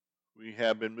We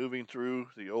have been moving through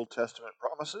the Old Testament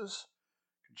promises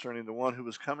concerning the one who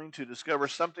was coming to discover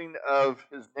something of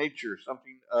his nature,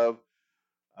 something of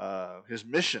his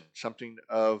mission, something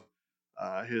of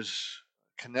his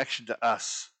connection to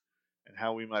us, and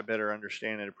how we might better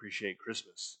understand and appreciate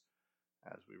Christmas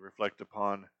as we reflect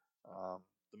upon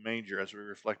the manger, as we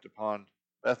reflect upon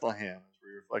Bethlehem, as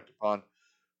we reflect upon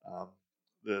um,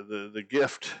 the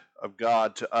gift of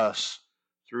God to us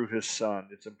through his Son.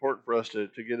 It's important for us to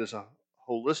get as a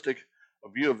holistic a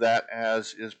view of that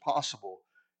as is possible.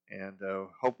 And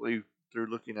hopefully, through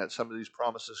looking at some of these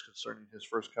promises concerning his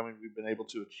first coming, we've been able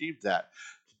to achieve that.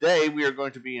 Today, we are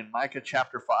going to be in Micah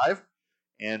chapter 5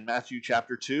 and Matthew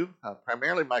chapter 2,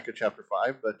 primarily Micah chapter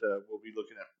 5, but we'll be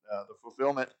looking at the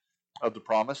fulfillment of the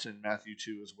promise in Matthew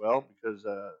 2 as well, because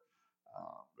there's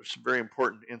some very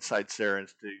important insights there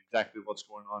as to exactly what's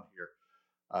going on here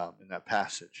in that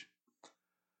passage.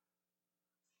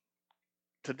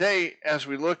 Today, as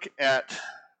we look at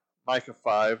Micah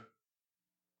 5,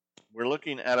 we're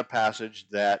looking at a passage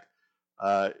that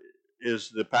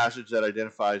is the passage that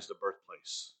identifies the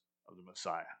birthplace of the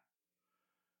Messiah.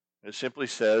 It simply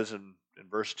says in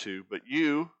verse 2, "But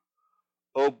you,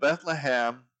 O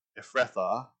Bethlehem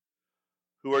Ephrathah,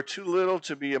 who are too little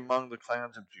to be among the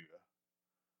clans of Judah,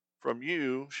 from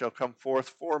you shall come forth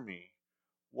for me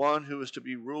one who is to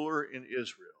be ruler in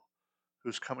Israel,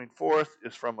 whose coming forth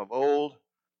is from of old,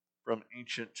 from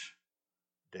ancient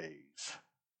days."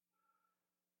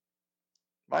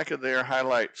 Micah there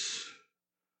highlights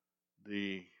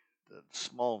the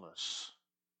smallness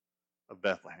of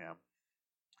Bethlehem,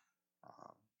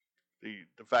 the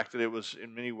fact that it was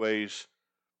in many ways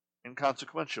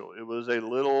inconsequential. It was a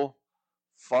little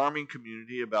farming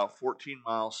community about 14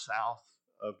 miles south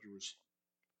of Jerusalem.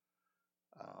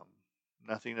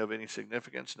 Nothing of any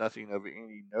significance, nothing of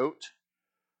any note.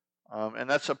 And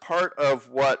that's a part of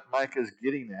what Micah is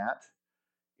getting at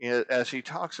as he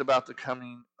talks about the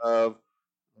coming of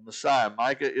the Messiah.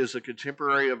 Micah is a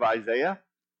contemporary of Isaiah.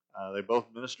 They both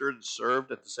ministered and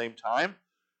served at the same time.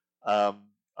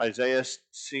 Isaiah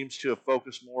seems to have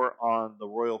focused more on the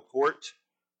royal court,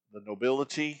 the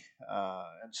nobility,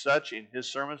 and such in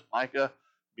his sermons. Micah,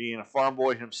 being a farm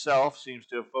boy himself, seems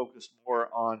to have focused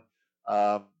more on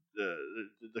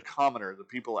the commoner, the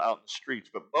people out in the streets.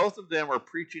 But both of them are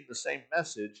preaching the same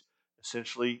message,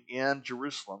 essentially, in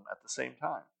Jerusalem at the same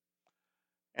time.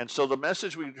 And so the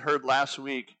message we heard last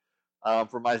week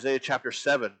from Isaiah chapter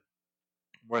 7,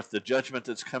 with the judgment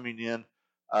that's coming in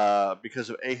because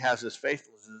of Ahaz's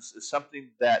faithlessness, is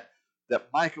something that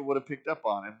Micah would have picked up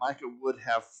on, and Micah would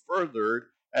have furthered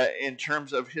in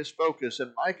terms of his focus.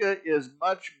 And Micah is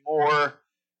much more,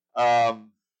 for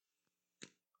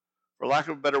lack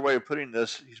of a better way of putting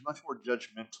this, he's much more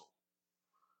judgmental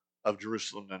of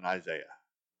Jerusalem than Isaiah.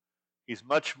 He's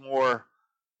much more,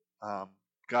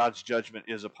 God's judgment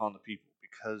is upon the people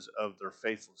because of their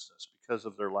faithlessness, because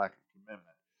of their lack of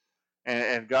commitment.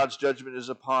 And God's judgment is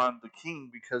upon the king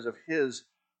because of his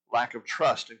lack of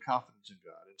trust and confidence in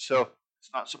God. And so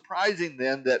it's not surprising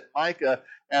then that Micah,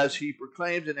 as he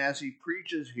proclaims and as he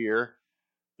preaches here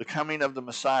the coming of the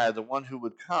Messiah, the one who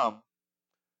would come,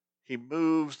 he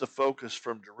moves the focus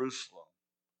from Jerusalem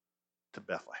to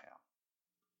Bethlehem,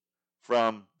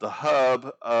 from the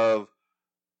hub of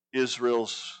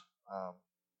Israel's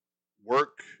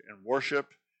work and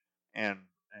worship and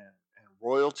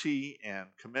royalty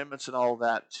and commitments and all of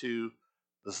that, to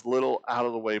this little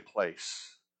out-of-the-way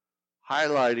place,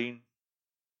 highlighting,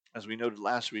 as we noted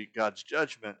last week, God's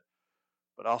judgment,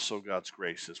 but also God's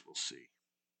grace, as we'll see.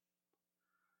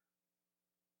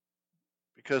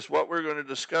 Because what we're going to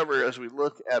discover as we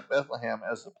look at Bethlehem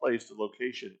as the place, the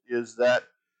location, is that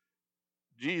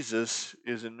Jesus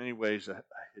is in many ways a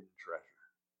hidden treasure.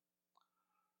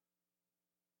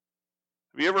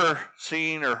 Have you ever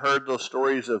seen or heard those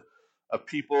stories of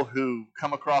people who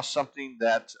come across something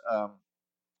that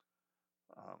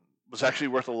was actually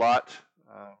worth a lot?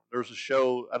 There was a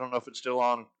show, I don't know if it's still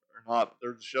on or not,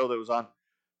 there was a show that was on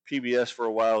PBS for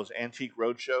a while. It was Antique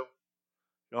Roadshow. You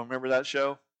don't remember that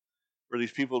show? Where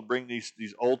these people would bring these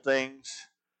old things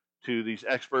to these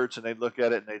experts, and they'd look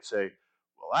at it and they'd say,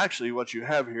 well, actually, what you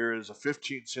have here is a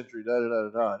 15th century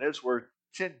da-da-da-da, and it's worth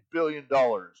 $10 billion. And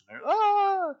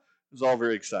it was all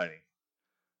very exciting.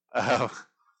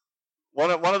 One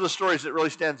of the stories that really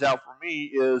stands out for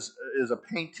me is a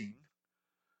painting.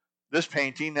 This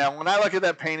painting. Now, when I look at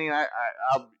that painting,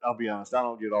 I'll be honest, I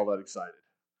don't get all that excited.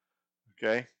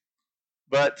 Okay,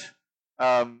 but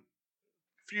a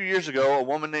few years ago, a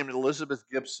woman named Elizabeth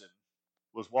Gibson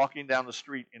was walking down the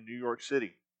street in New York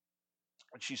City,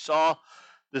 and she saw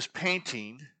this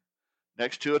painting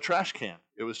next to a trash can.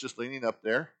 It was just leaning up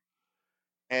there,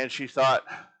 And she thought,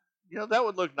 that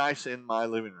would look nice in my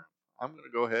living room. I'm going to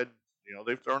go ahead.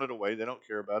 They've thrown it away. They don't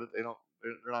care about it. They're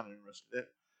not interested in it.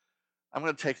 I'm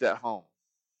going to take that home.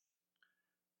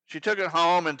 She took it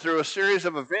home, and through a series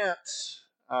of events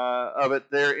of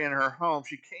it there in her home,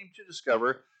 she came to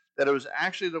discover that it was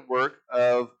actually the work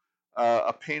of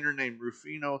a painter named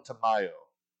Rufino Tamayo,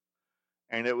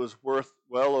 and it was worth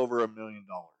well over $1 million.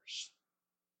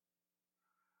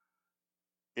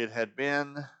 It had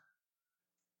been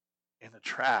in the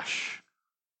trash,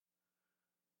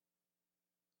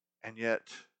 and yet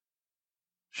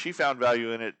she found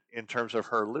value in it in terms of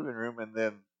her living room, and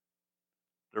then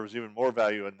there was even more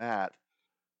value in that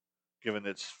given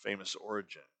its famous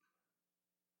origin.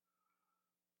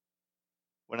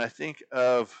 When I think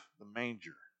of the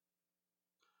manger,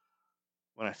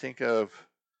 when I think of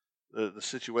the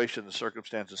situation, the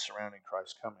circumstances surrounding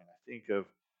Christ's coming, I think of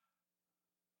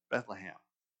Bethlehem.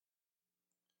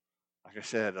 Like I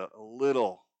said, a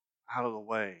little out of the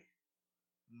way,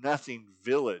 nothing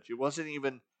village. It wasn't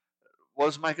even, what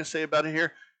does Micah say about it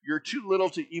here? You're too little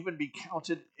to even be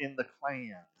counted in the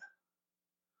clan.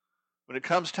 When it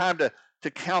comes time to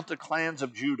count the clans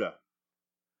of Judah,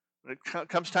 when it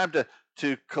comes time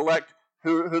to collect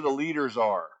who the leaders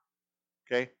are,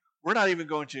 okay, we're not even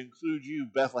going to include you,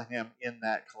 Bethlehem, in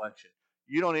that collection.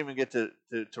 You don't even get to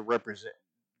get a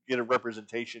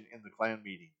representation in the clan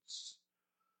meetings.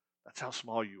 That's how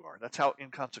small you are. That's how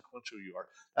inconsequential you are.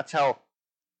 That's how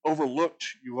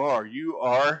overlooked you are. You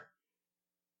are,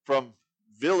 from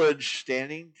village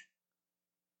standing,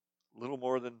 little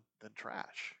more than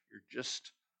trash. You're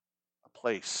just a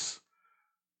place,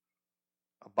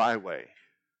 a byway.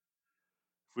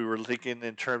 If we were thinking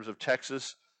in terms of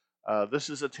Texas, this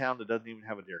is a town that doesn't even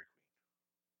have a Dairy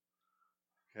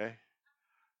Queen. Okay?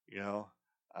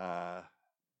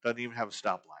 Doesn't even have a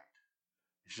stoplight.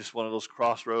 It's just one of those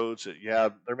crossroads that,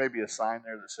 there may be a sign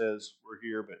there that says we're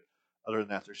here, but other than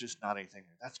that, there's just not anything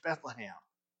there. That's Bethlehem.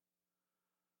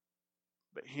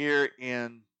 But here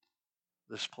in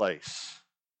this place,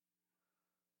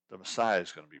 the Messiah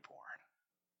is going to be born.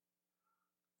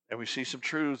 And we see some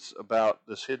truths about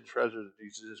this hidden treasure that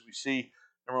Jesus is. We see,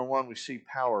 number one, we see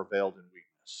power veiled in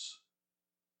weakness.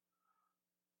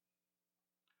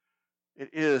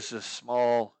 It is a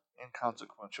small,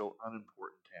 inconsequential,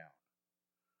 unimportant town.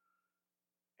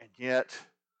 And yet,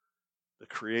 the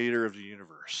creator of the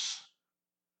universe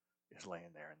is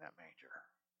laying there in that manger.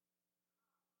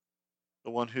 The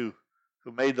one who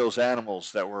made those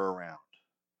animals that were around.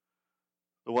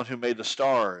 The one who made the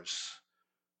stars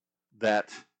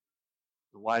that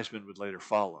the wise men would later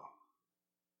follow.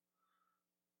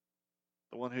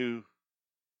 The one who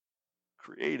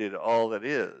created all that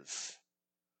is,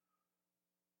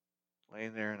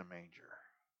 laying there in a manger.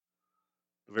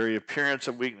 The very appearance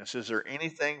of weakness. Is there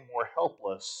anything more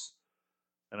helpless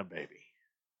than a baby?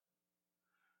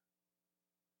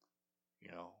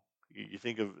 You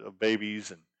think of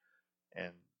babies,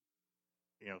 and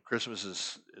Christmas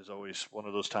is always one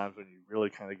of those times when you really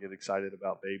kind of get excited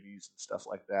about babies and stuff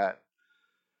like that.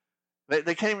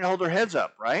 They can't even hold their heads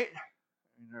up, right?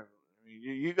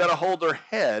 You got to hold their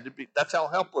head. That's how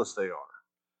helpless they are.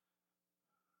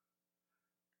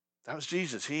 That was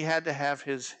Jesus. He had to have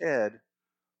his head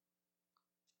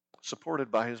supported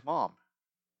by his mom,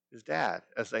 his dad,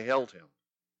 as they held him.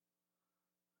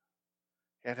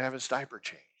 He had to have his diaper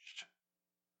changed.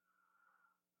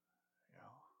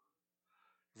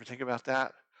 Ever think about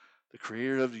that? The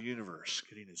creator of the universe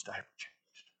getting his diaper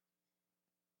changed.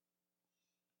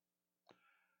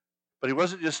 But he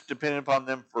wasn't just dependent upon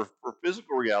them for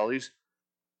physical realities.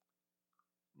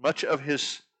 Much of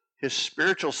his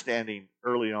spiritual standing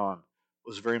early on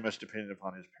was very much dependent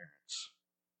upon his parents.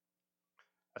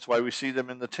 That's why we see them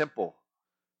in the temple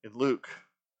in Luke,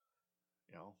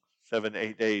 7 to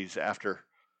 8 days after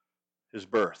his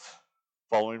birth.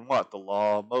 Following what? The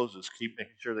law of Moses. Keep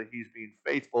making sure that he's being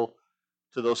faithful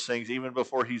to those things even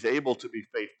before he's able to be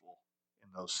faithful in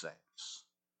those things.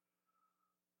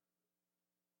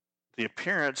 The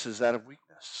appearance is that of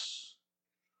weakness.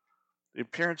 The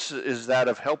appearance is that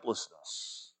of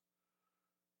helplessness.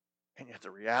 And yet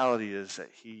the reality is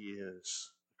that he is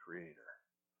the creator.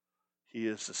 He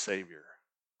is the Savior.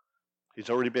 He's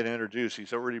already been introduced.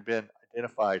 He's already been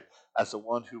identified as the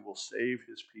one who will save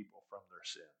his people from their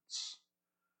sins.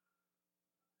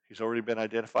 He's already been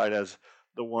identified as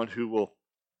the one who will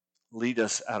lead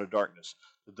us out of darkness.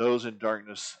 To those in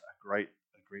darkness, a great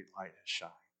light has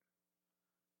shined.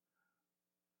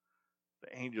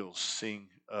 The angels sing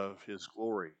of his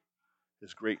glory,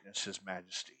 his greatness, his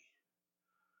majesty.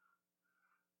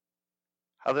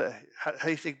 How do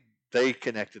you think they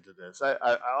connected to this?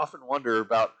 I often wonder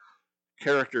about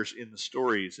characters in the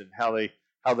stories and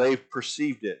how they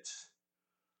perceived it.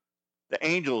 The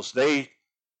angels, they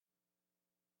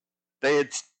had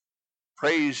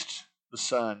praised the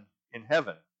Son in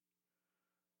heaven.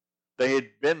 They had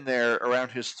been there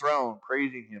around his throne,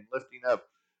 praising him, lifting up,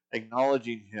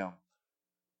 acknowledging him.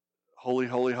 Holy,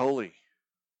 holy, holy.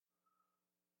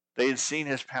 They had seen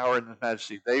his power and his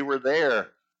majesty. They were there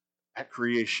at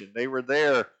creation. They were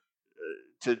there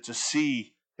to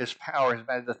see his power,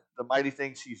 the mighty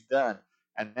things he's done.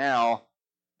 And now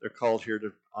they're called here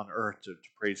on earth to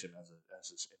praise him as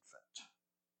his infant.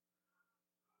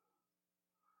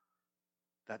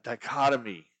 That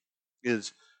dichotomy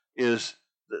is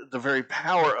the very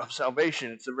power of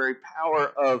salvation. It's the very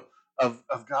power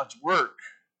of God's work.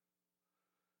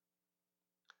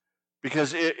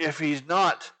 Because if he's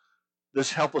not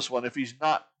this helpless one, if he's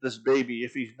not this baby,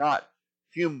 if he's not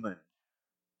human,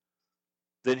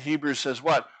 then Hebrews says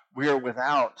what? We are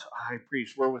without a high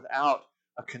priest. We're without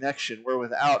a connection. We're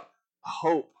without a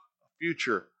hope, a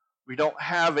future. We don't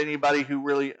have anybody who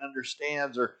really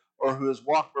understands or who has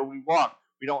walked where we walk.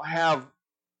 We don't have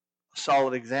a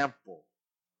solid example.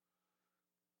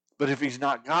 But if he's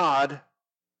not God,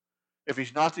 if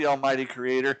he's not the Almighty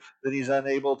Creator, then he's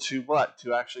unable to what?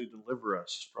 To actually deliver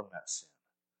us from that sin.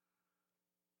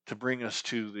 To bring us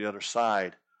to the other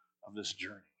side of this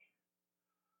journey.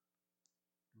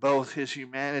 Both his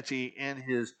humanity and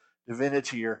his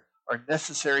divinity are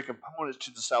necessary components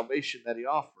to the salvation that he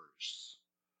offers.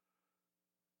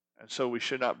 And so we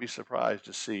should not be surprised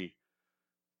to see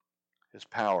his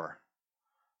power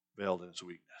veiled in his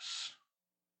weakness.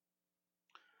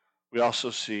 We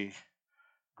also see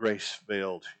grace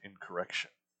veiled in correction.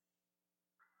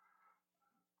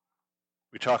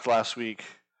 We talked last week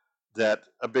that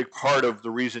a big part of the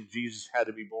reason Jesus had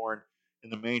to be born in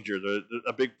the manger,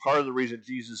 a big part of the reason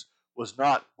Jesus was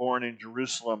not born in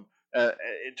Jerusalem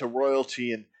into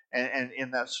royalty and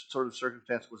in that sort of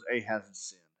circumstance was Ahaz's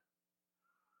sin.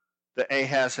 That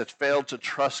Ahaz had failed to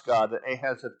trust God, that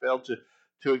Ahaz had failed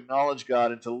to acknowledge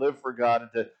God and to live for God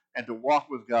and to walk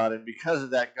with God. And because of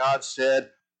that, God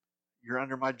said, "You're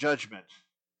under my judgment.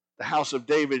 The house of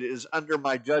David is under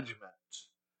my judgment."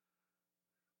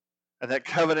 And that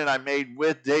covenant I made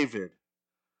with David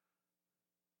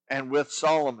and with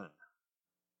Solomon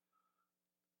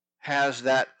has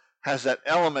that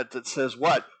element that says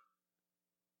what?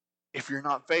 If you're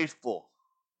not faithful,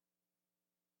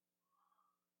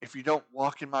 if you don't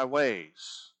walk in my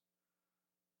ways,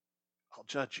 I'll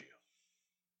judge you.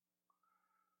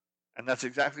 And that's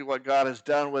exactly what God has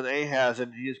done with Ahaz,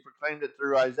 and he has proclaimed it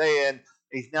through Isaiah, and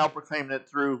he's now proclaimed it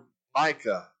through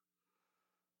Micah.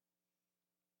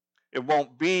 It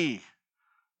won't be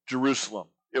Jerusalem.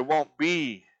 It won't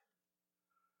be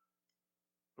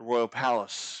the royal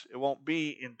palace. It won't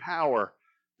be in power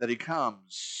that he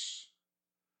comes.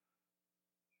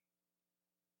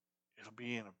 It'll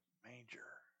be in a manger,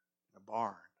 in a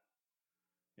barn,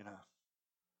 in a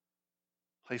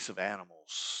place of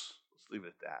animals. Let's leave it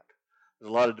at that. There's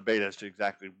a lot of debate as to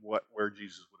exactly where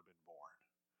Jesus would have been born,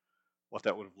 what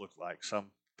that would have looked like.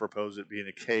 Some propose it being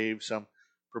a cave, some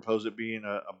propose it being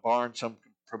a barn, some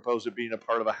propose it being a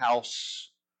part of a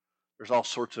house. There's all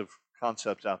sorts of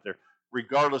concepts out there.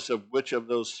 Regardless of which of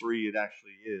those three it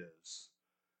actually is,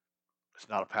 it's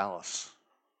not a palace.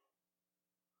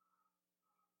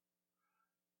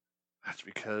 That's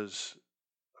because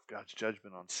of God's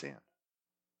judgment on sin.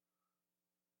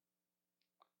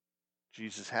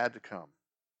 Jesus had to come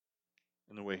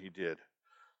in the way he did.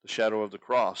 The shadow of the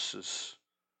cross is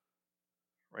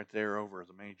right there over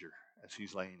the manger as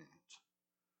he's laying in it.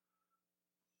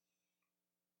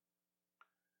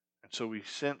 And so we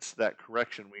sense that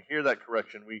correction. We hear that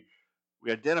correction. We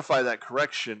identify that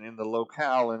correction in the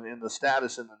locale and in the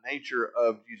status and the nature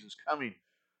of Jesus coming.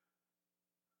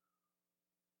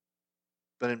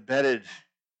 But embedded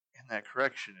in that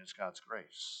correction is God's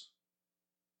grace.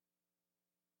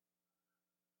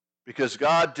 Because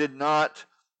God did not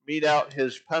mete out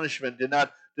his punishment, did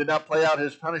not play out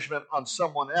his punishment on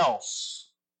someone else.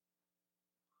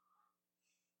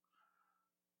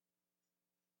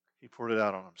 He poured it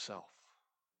out on himself.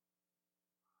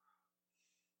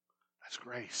 That's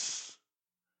grace.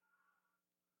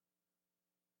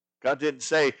 God didn't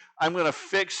say, "I'm going to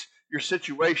fix your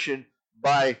situation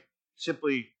by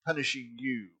simply punishing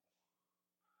you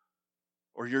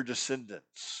or your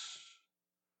descendants."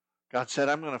 God said,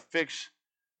 "I'm going to fix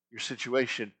your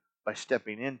situation by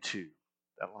stepping into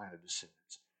that line of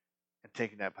descendants and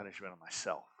taking that punishment on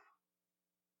myself."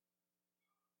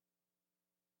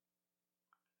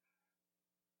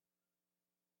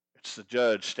 It's the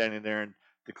judge standing there and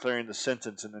declaring the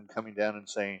sentence and then coming down and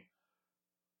saying,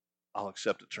 I'll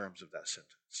accept the terms of that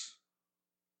sentence.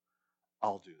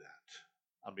 I'll do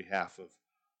that on behalf of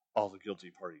all the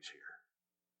guilty parties here.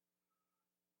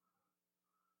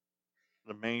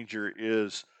 The manger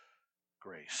is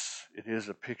grace. It is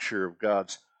a picture of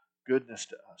God's goodness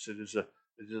to us. It is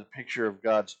a picture of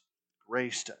God's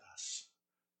grace to us,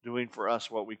 doing for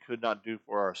us what we could not do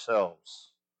for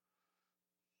ourselves.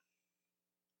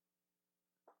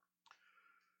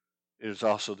 It is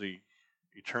also the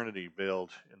eternity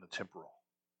veiled in the temporal.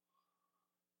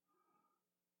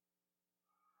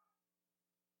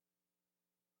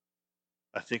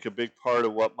 I think a big part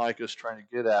of what Micah is trying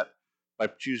to get at by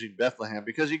choosing Bethlehem,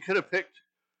 because he could have picked,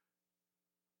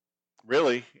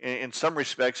 really, in some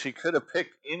respects, he could have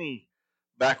picked any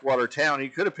backwater town. He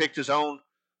could have picked his own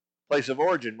place of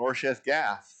origin, Morsheth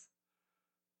Gath.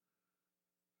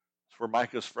 It's where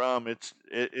Micah's from. It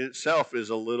itself is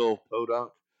a little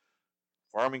podunk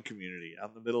farming community out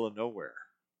in the middle of nowhere.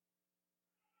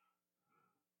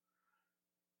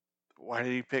 But why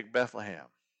did he pick Bethlehem?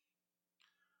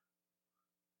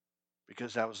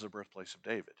 Because that was the birthplace of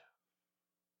David.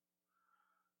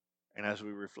 And as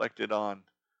we reflected on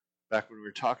back when we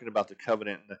were talking about the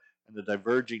covenant and the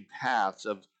diverging paths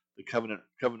of the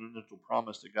covenantal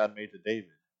promise that God made to David,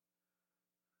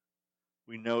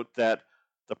 we note that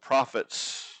the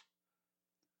prophets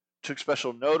took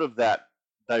special note of that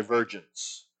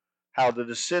divergence, how the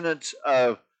descendants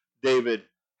of David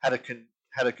had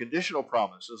a conditional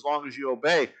promise. As long as you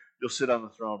obey, you'll sit on the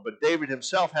throne. But David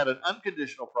himself had an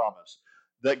unconditional promise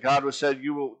that God was said,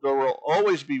 there will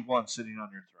always be one sitting on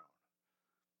your throne.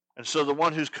 And so the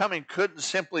one who's coming couldn't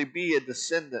simply be a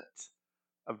descendant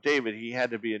of David. He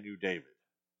had to be a new David.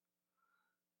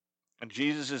 And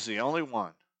Jesus is the only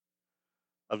one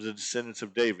of the descendants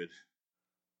of David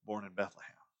born in Bethlehem,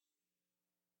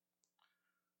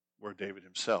 where David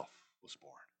himself was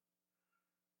born.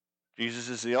 Jesus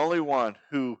is the only one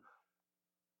who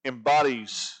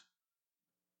embodies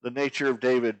the nature of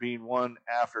David, being one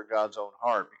after God's own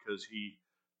heart, because he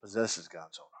possesses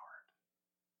God's own heart.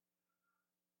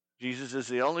 Jesus is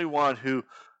the only one who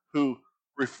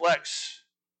reflects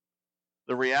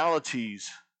the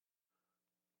realities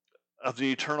of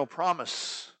the eternal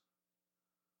promise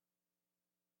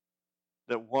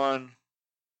that one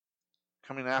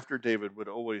coming after David would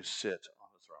always sit on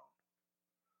the throne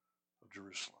of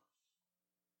Jerusalem.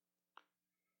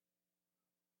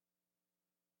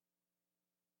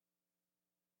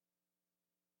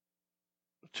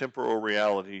 The temporal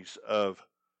realities of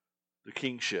the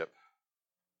kingship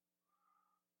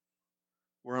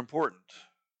were important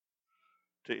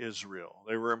to Israel.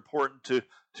 They were important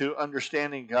to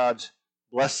understanding God's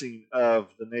blessing of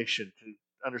the nation, to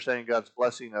understanding God's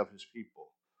blessing of his people.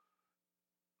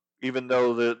 Even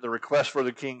though the request for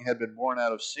the king had been born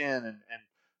out of sin and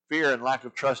fear and lack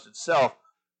of trust in self,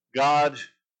 God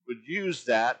would use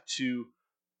that to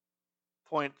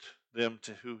point them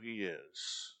to who he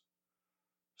is.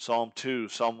 Psalm 2,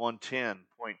 Psalm 110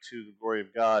 point to the glory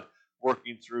of God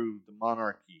working through the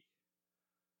monarchy,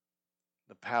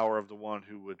 the power of the one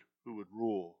who would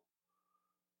rule.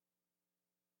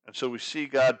 And so we see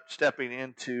God stepping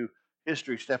into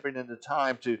history, stepping into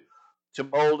time to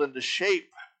mold and to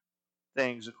shape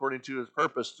things according to his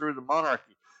purpose through the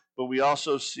monarchy. But we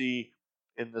also see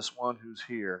in this one who's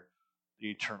here, the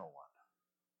eternal one,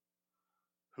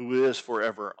 who is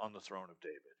forever on the throne of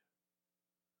David,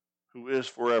 who is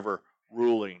forever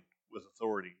ruling with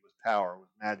authority, with power, with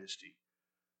majesty,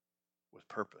 with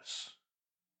purpose.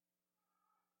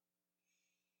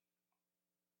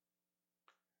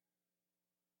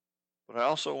 But I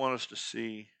also want us to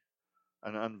see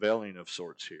an unveiling of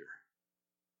sorts here.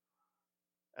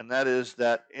 And that is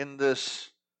that in this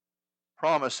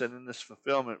promise and in this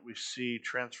fulfillment, we see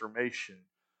transformation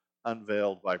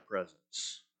unveiled by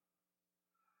presence.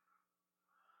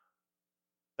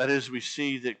 That is, we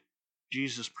see that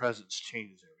Jesus' presence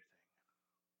changes everything.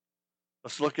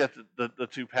 Let's look at the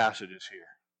two passages here.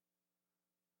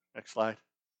 Next slide.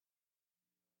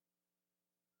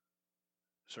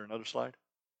 Is there another slide?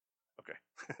 Okay.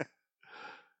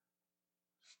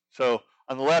 So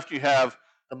on the left you have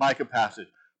the Micah passage.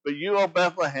 But you, O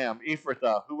Bethlehem,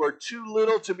 Ephrathah, who are too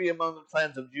little to be among the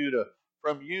clans of Judah,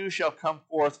 from you shall come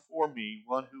forth for me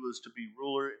one who is to be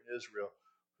ruler in Israel,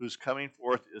 whose coming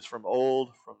forth is from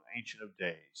old, from the Ancient of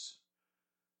Days.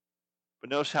 But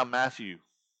notice how Matthew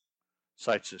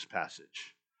cites this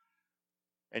passage.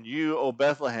 And you, O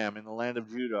Bethlehem, in the land of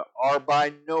Judah, are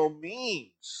by no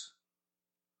means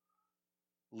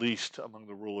least among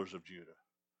the rulers of Judah.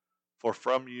 For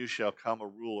from you shall come a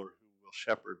ruler who will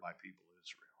shepherd my people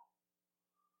Israel.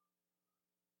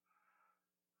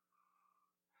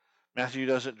 Matthew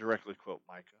doesn't directly quote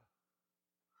Micah.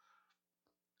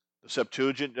 The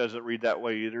Septuagint doesn't read that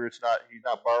way either. He's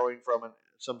not borrowing from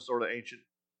some sort of ancient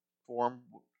form.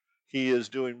 He is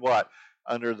doing what?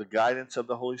 Under the guidance of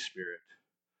the Holy Spirit.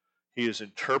 He is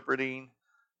interpreting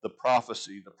the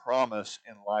prophecy, the promise,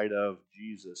 in light of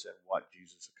Jesus and what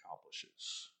Jesus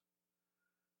accomplishes.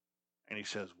 And he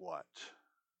says, what?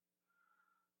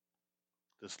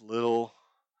 This little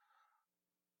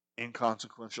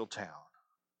inconsequential town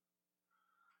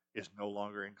is no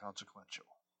longer inconsequential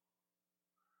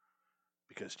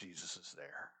because Jesus is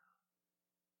there.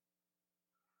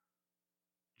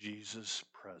 Jesus'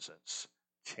 presence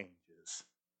changes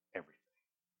everything.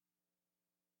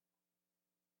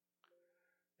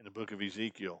 In the book of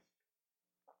Ezekiel,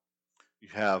 you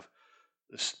have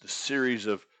this series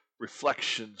of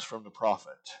reflections from the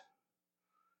prophet.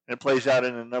 And it plays out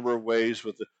in a number of ways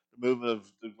with the movement of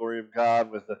the glory of God,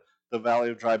 with the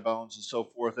valley of dry bones and so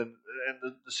forth. And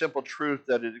the simple truth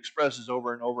that it expresses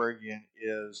over and over again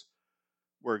is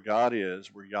where God is,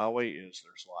 where Yahweh is,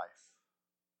 there's life.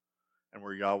 And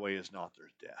where Yahweh is not,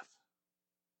 there's death.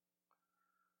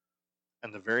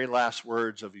 And the very last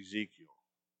words of Ezekiel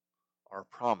are a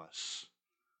promise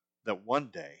that one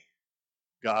day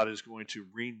God is going to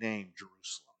rename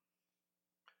Jerusalem.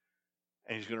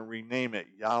 And he's going to rename it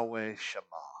Yahweh Shammah,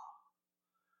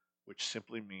 which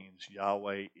simply means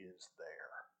Yahweh is there.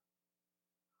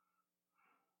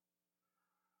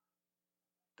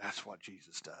 That's what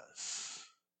Jesus does.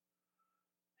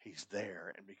 He's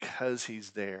there, and because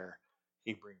he's there,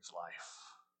 he brings life.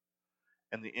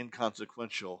 And the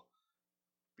inconsequential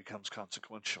becomes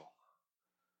consequential.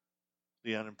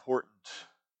 The unimportant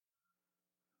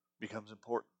becomes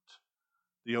important.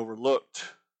 The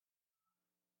overlooked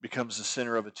becomes the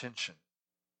center of attention.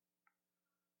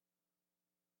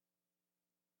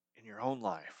 In your own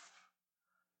life,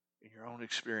 in your own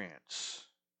experience.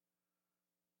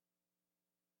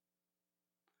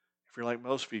 If you're like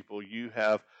most people, you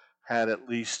have had at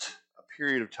least a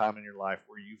period of time in your life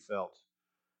where you felt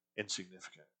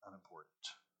insignificant, unimportant,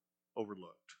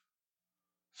 overlooked,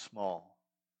 small,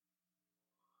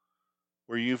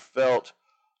 where you felt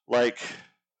like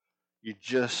you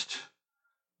just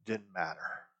didn't matter.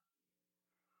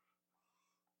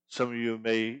 Some of you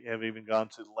may have even gone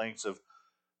to the lengths of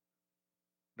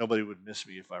nobody would miss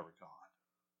me if I were gone.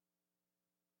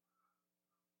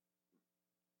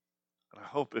 And I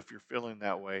hope if you're feeling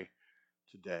that way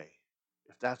today,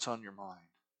 if that's on your mind,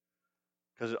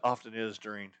 because it often is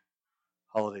during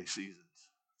holiday seasons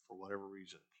for whatever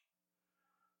reason,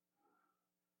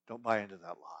 don't buy into that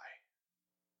lie.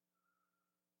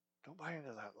 Don't buy into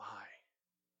that lie.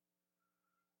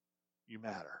 You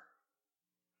matter.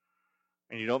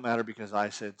 And you don't matter because I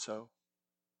said so.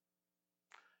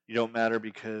 You don't matter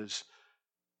because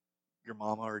your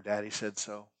mama or daddy said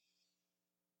so.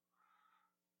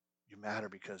 You matter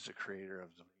because the creator of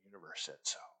the universe said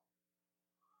so.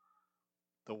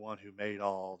 The one who made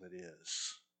all that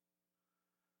is.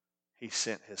 He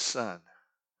sent his son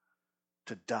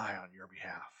to die on your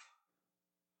behalf.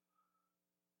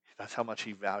 That's how much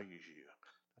he values you.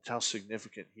 That's how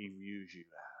significant he views you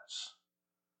as.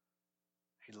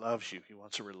 He loves you. He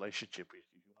wants a relationship with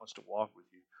you. He wants to walk with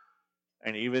you.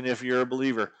 And even if you're a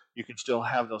believer, you can still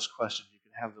have those questions. You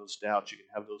can have those doubts. You can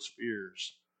have those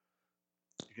fears.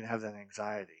 You can have that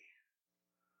anxiety.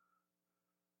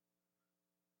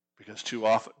 Because too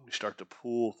often we start to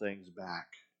pull things back.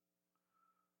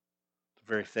 The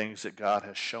very things that God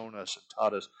has shown us and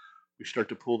taught us, we start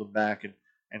to pull them back and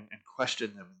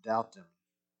question them and doubt them,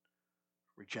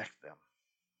 reject them.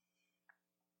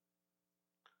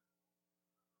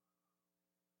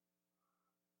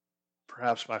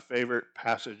 Perhaps my favorite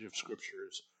passage of Scripture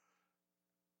is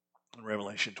in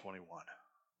Revelation 21.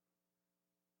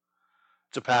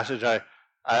 It's a passage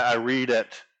I read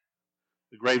at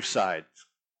the graveside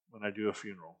when I do a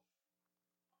funeral.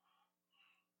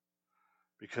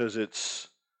 Because it's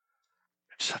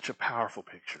such a powerful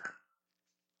picture.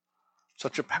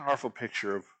 Such a powerful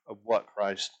picture of what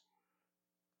Christ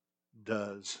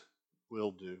does,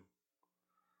 will do. It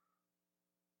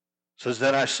says,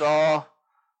 then I saw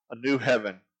a new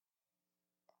heaven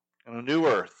and a new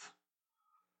earth.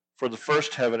 For the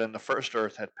first heaven and the first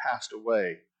earth had passed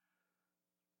away,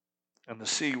 and the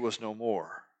sea was no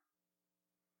more.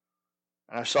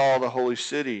 And I saw the holy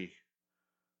city,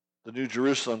 the new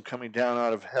Jerusalem, coming down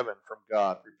out of heaven from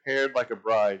God, prepared like a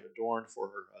bride adorned for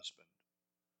her husband.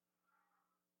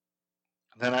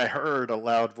 And then I heard a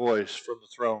loud voice from the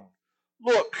throne.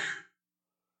 Look,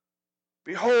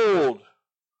 behold,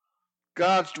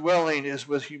 God's dwelling is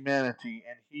with humanity,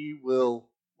 and he will,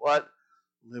 what?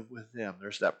 Live with them.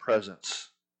 There's that presence.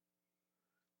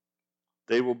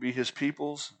 They will be his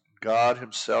peoples. God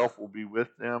himself will be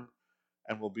with them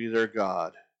and will be their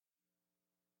God.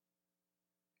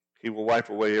 He will wipe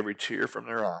away every tear from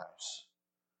their eyes.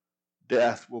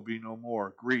 Death will be no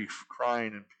more. Grief,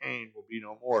 crying, and pain will be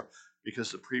no more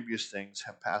because the previous things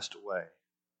have passed away.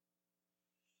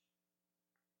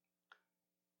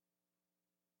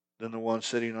 Then the one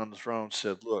sitting on the throne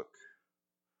said, Look,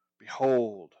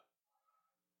 behold,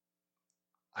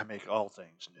 I make all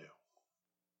things new.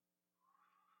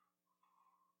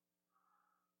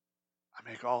 I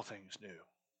make all things new.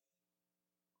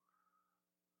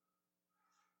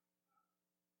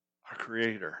 Our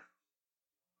Creator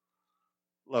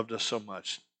loved us so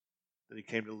much that he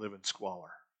came to live in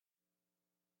squalor,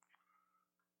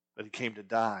 that he came to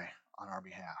die on our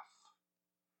behalf.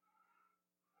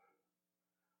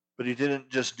 But he didn't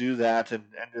just do that and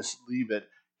just leave it.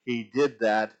 He did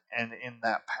that, and in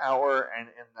that power and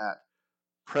in that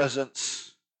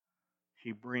presence,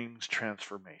 he brings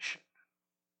transformation.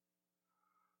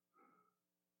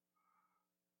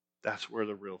 That's where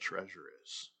the real treasure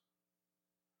is.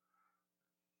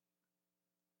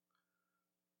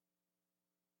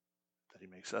 That he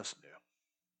makes us new.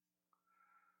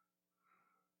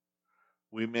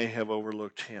 We may have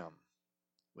overlooked him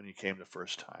when he came the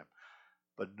first time,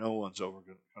 but no one's going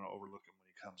to overlook him when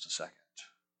he comes the second.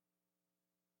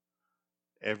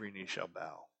 Every knee shall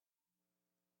bow.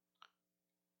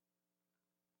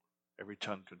 Every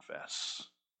tongue confess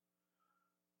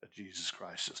that Jesus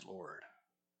Christ is Lord.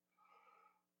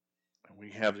 And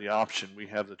we have the option, we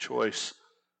have the choice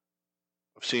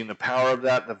of seeing the power of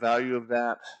that, the value of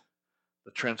that,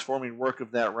 the transforming work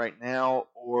of that right now,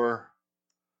 or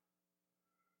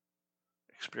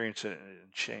experience it in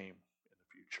shame in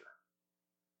the future.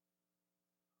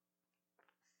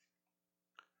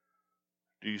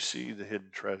 Do you see the hidden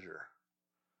treasure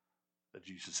that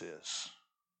Jesus is?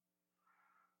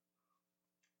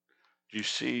 Do you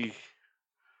see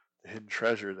the hidden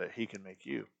treasure that he can make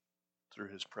you through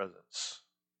his presence?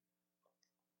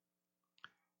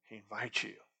 He invites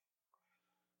you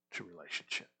to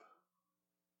relationship.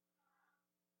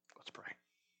 Let's pray.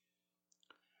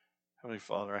 Heavenly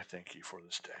Father, I thank you for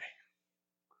this day.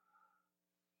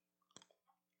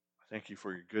 I thank you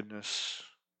for your goodness.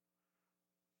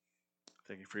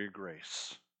 Thank you for your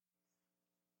grace.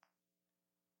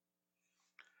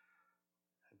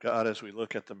 God, as we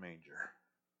look at the manger,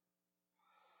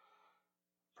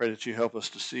 pray that you help us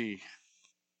to see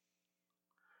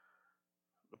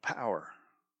the power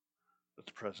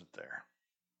that's present there,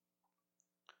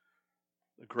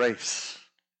 the grace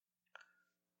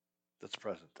that's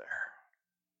present there,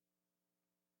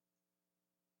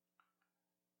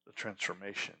 the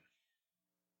transformation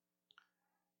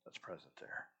that's present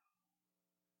there.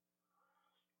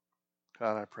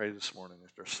 God, I pray this morning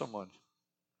if there's someone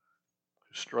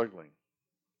who's struggling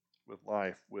with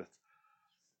life, with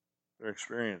their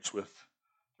experience, with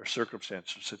their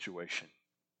circumstance or situation,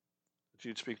 that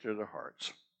you'd speak to their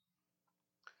hearts,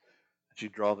 that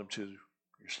you'd draw them to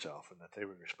yourself, and that they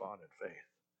would respond in faith.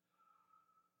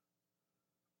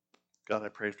 God, I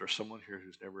pray if there's someone here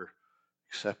who's never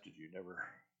accepted you, never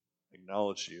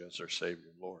acknowledged you as their Savior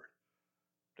and Lord,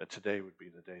 that today would be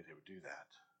the day they would do that.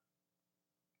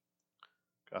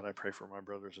 God, I pray for my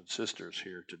brothers and sisters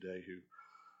here today who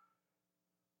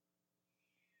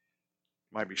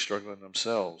might be struggling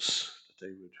themselves, that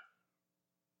they would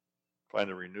find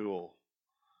a renewal,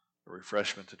 a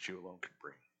refreshment that you alone can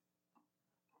bring.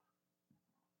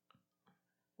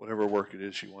 Whatever work it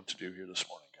is you want to do here this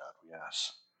morning, God, we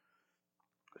ask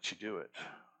that you do it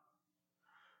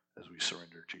as we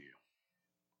surrender to you.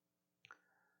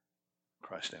 In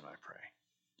Christ's name I pray.